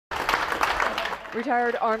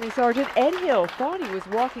Retired Army Sergeant Ed Hill thought he was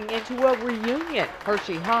walking into a reunion.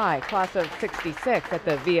 Hershey High, class of '66 at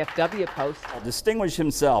the VFW post. Distinguished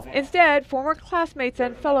himself. Instead, former classmates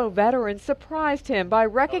and fellow veterans surprised him by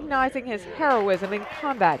recognizing his heroism in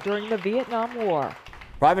combat during the Vietnam War.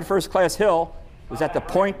 Private First Class Hill was at the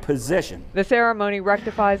point position. The ceremony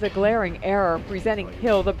rectifies a glaring error, presenting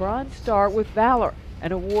Hill the Bronze Star with Valor,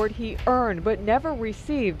 an award he earned but never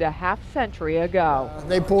received a half-century ago.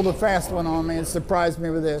 They pulled a fast one on me and surprised me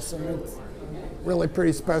with this, and it's really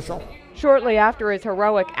pretty special. Shortly after his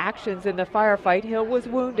heroic actions in the firefight, Hill was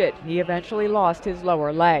wounded. He eventually lost his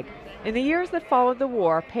lower leg. In the years that followed the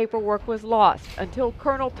war, paperwork was lost until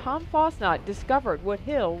Colonel Tom Fosnot discovered what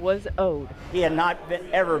Hill was owed. He had not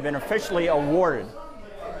ever been officially awarded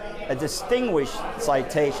a distinguished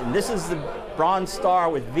citation. This is the Bronze Star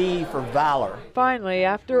with V for Valor. Finally,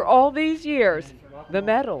 after all these years, the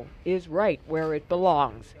medal is right where it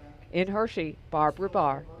belongs. In Hershey, Barbara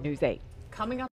Barr, News 8. Coming up.